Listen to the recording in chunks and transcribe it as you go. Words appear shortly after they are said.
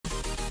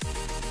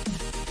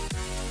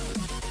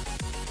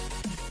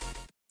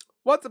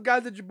What's up,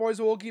 guys? It's your boy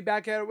Wsow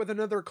back at it with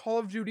another Call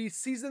of Duty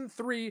Season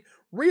 3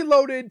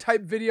 Reloaded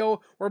type video where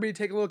we're going to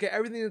take a look at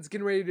everything that's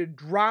getting ready to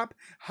drop,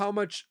 how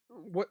much,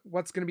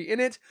 what's going to be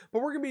in it. But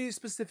we're going to be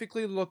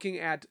specifically looking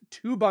at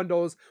two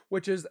bundles,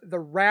 which is the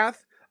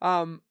Wrath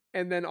and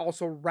then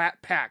also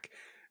Rat Pack.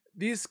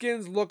 These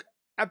skins look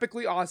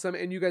epically awesome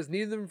and you guys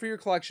need them for your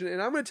collection,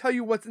 and I'm going to tell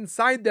you what's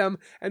inside them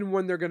and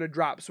when they're going to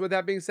drop. So with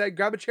that being said,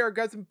 grab a chair,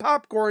 grab some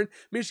popcorn,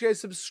 make sure you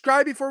guys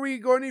subscribe before we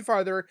go any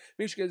farther,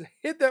 make sure you guys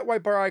hit that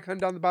white bar icon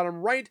down the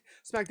bottom right,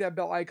 smack that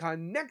bell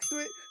icon next to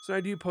it, so when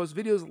I do post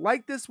videos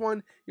like this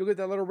one, you'll get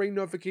that little ring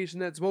notification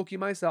that Wsow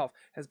myself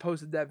has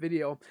posted that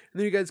video. And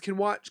then you guys can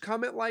watch,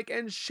 comment, like,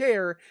 and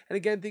share. And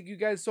again, thank you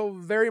guys so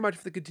very much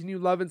for the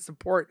continued love and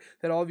support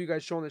that all of you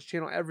guys show on this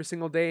channel every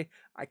single day.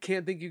 I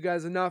can't thank you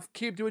guys enough.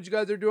 Keep doing what you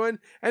guys are doing,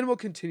 and we'll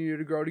continue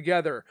to grow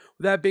together.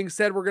 With that being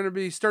said, we're going to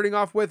be starting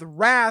off with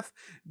Wrath.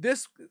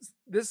 This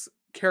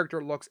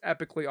character looks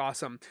epically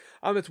awesome.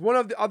 It's one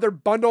of the other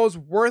bundles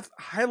worth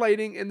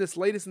highlighting in this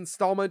latest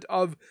installment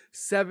of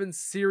 7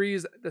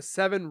 series, the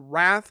 7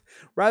 Wrath.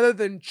 Rather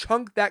than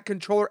chunk that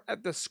controller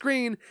at the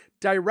screen,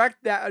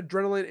 direct that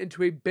adrenaline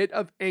into a bit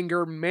of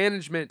anger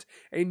management.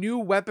 A new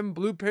weapon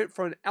blueprint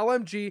for an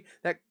LMG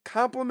that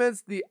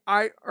complements the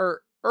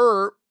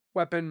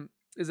weapon.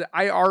 Is it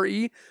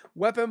IRE?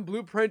 Weapon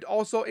blueprint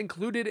also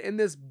included in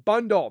this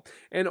bundle.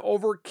 An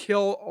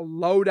overkill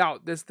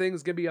loadout. This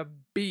thing's gonna be a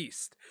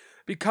beast.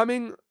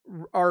 Become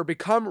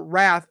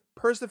Wrath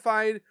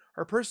personified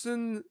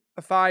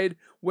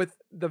with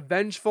the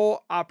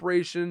Vengeful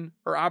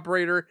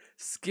operator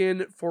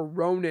skin for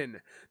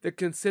Ronin.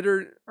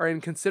 Consider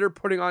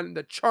putting on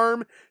the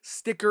charm,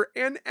 sticker,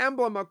 and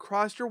emblem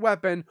across your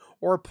weapon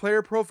or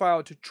player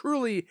profile to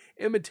truly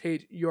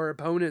imitate your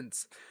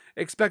opponents.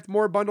 Expect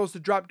more bundles to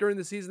drop during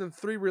the Season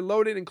 3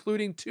 Reloaded,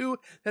 including 2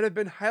 that have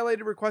been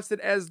highlighted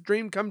requested as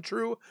dream come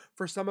true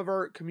for some of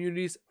our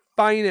community's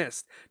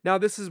finest. Now,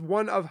 this is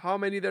one of how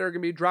many that are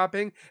going to be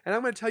dropping, and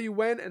I'm going to tell you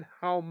when and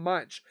how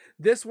much.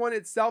 This one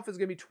itself is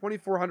going to be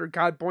 2,400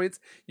 COD points.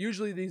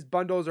 Usually these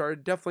bundles are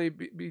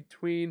definitely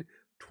between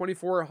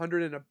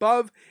 2,400 and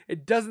above.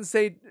 It doesn't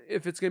say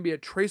if it's going to be a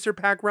tracer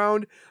pack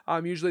round.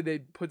 Usually they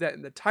put that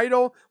in the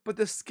title, but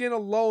the skin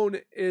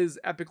alone is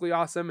epically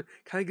awesome.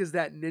 Kind of gives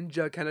that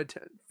ninja kind of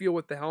feel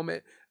with the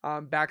helmet,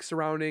 back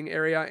surrounding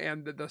area,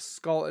 and the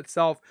skull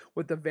itself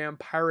with the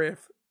vampire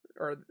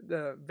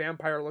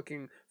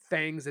looking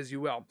fangs, as you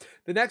will.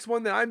 The next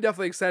one that I'm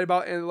definitely excited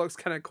about, and it looks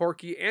kind of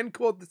quirky and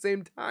cool at the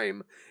same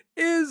time,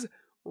 is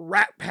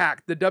Rat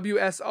Pack, the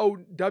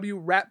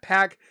Wsow Rat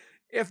Pack.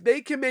 If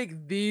they can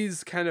make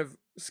these kind of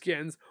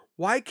skins,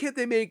 why can't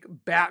they make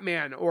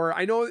Batman or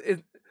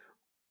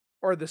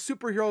or the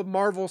superhero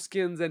Marvel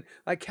skins and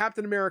like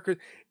Captain America?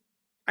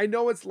 I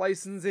know it's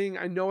licensing,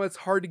 I know it's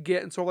hard to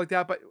get and stuff like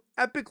that, but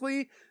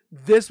epically,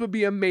 this would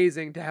be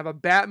amazing to have a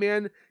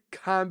Batman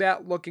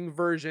combat looking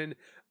version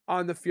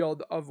on the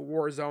field of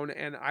Warzone,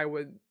 and I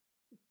would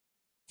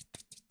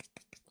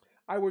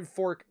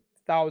fork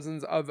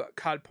thousands of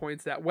COD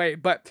points that way.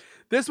 But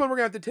this one we're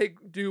gonna have to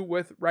do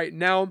with right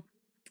now.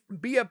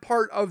 Be a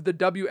part of the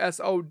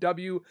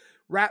Wsow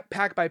Rat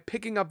Pack by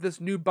picking up this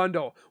new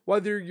bundle.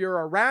 Whether you're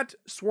a rat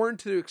sworn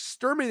to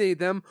exterminate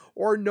them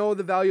or know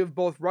the value of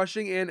both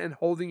rushing in and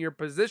holding your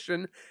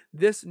position,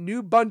 this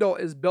new bundle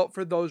is built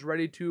for those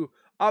ready to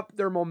up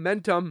their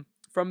momentum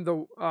from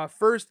the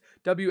first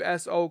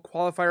Wsow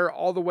qualifier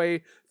all the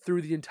way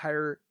through the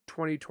entire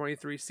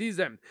 2023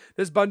 season.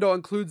 This bundle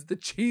includes the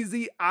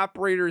cheesy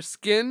operator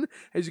skin,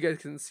 as you guys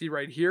can see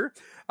right here,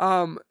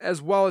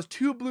 as well as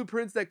 2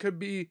 blueprints that could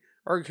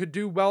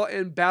do well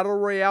in battle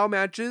royale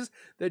matches,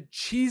 the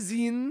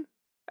cheesing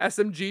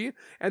SMG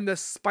and the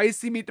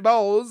spicy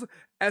meatballs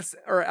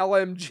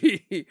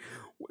LMG.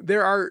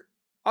 There are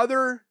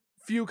other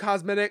few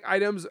cosmetic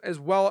items as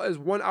well as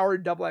 1 hour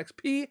double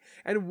XP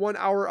and 1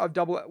 hour of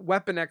double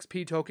weapon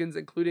XP tokens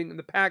including in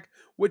the pack,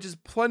 which is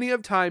plenty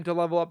of time to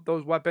level up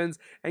those weapons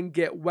and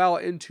get well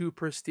into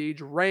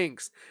prestige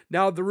ranks.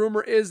 Now, the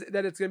rumor is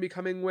that it's going to be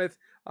coming with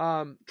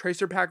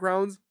tracer pack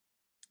rounds.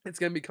 It's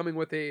going to be coming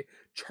with a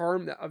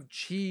charm of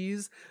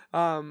cheese,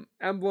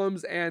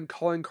 emblems, and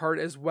calling card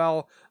as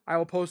well. I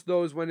will post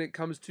those when it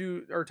comes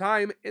to our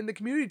time in the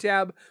community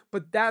tab,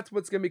 but that's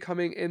what's going to be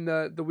coming in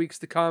the weeks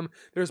to come.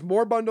 There's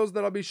more bundles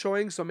that I'll be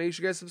showing, so make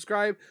sure you guys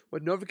subscribe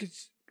with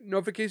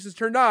notifications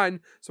turned on,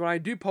 so when I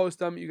do post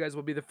them, you guys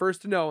will be the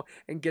first to know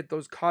and get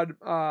those COD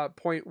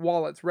point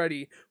wallets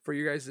ready for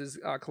you guys'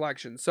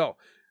 collection. So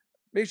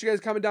make sure you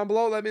guys comment down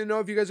below. Let me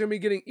know if you guys are going to be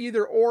getting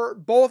either or,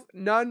 both,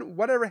 none,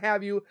 whatever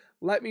have you.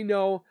 Let me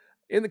know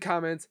in the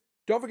comments.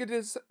 Don't forget to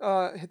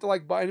hit the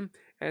like button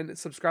and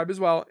subscribe as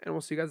well. And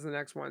we'll see you guys in the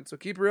next one. So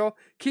keep it real,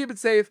 keep it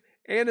safe,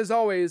 and as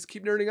always,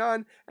 keep nerding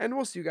on. And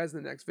we'll see you guys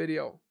in the next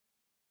video.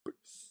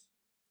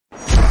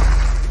 Peace.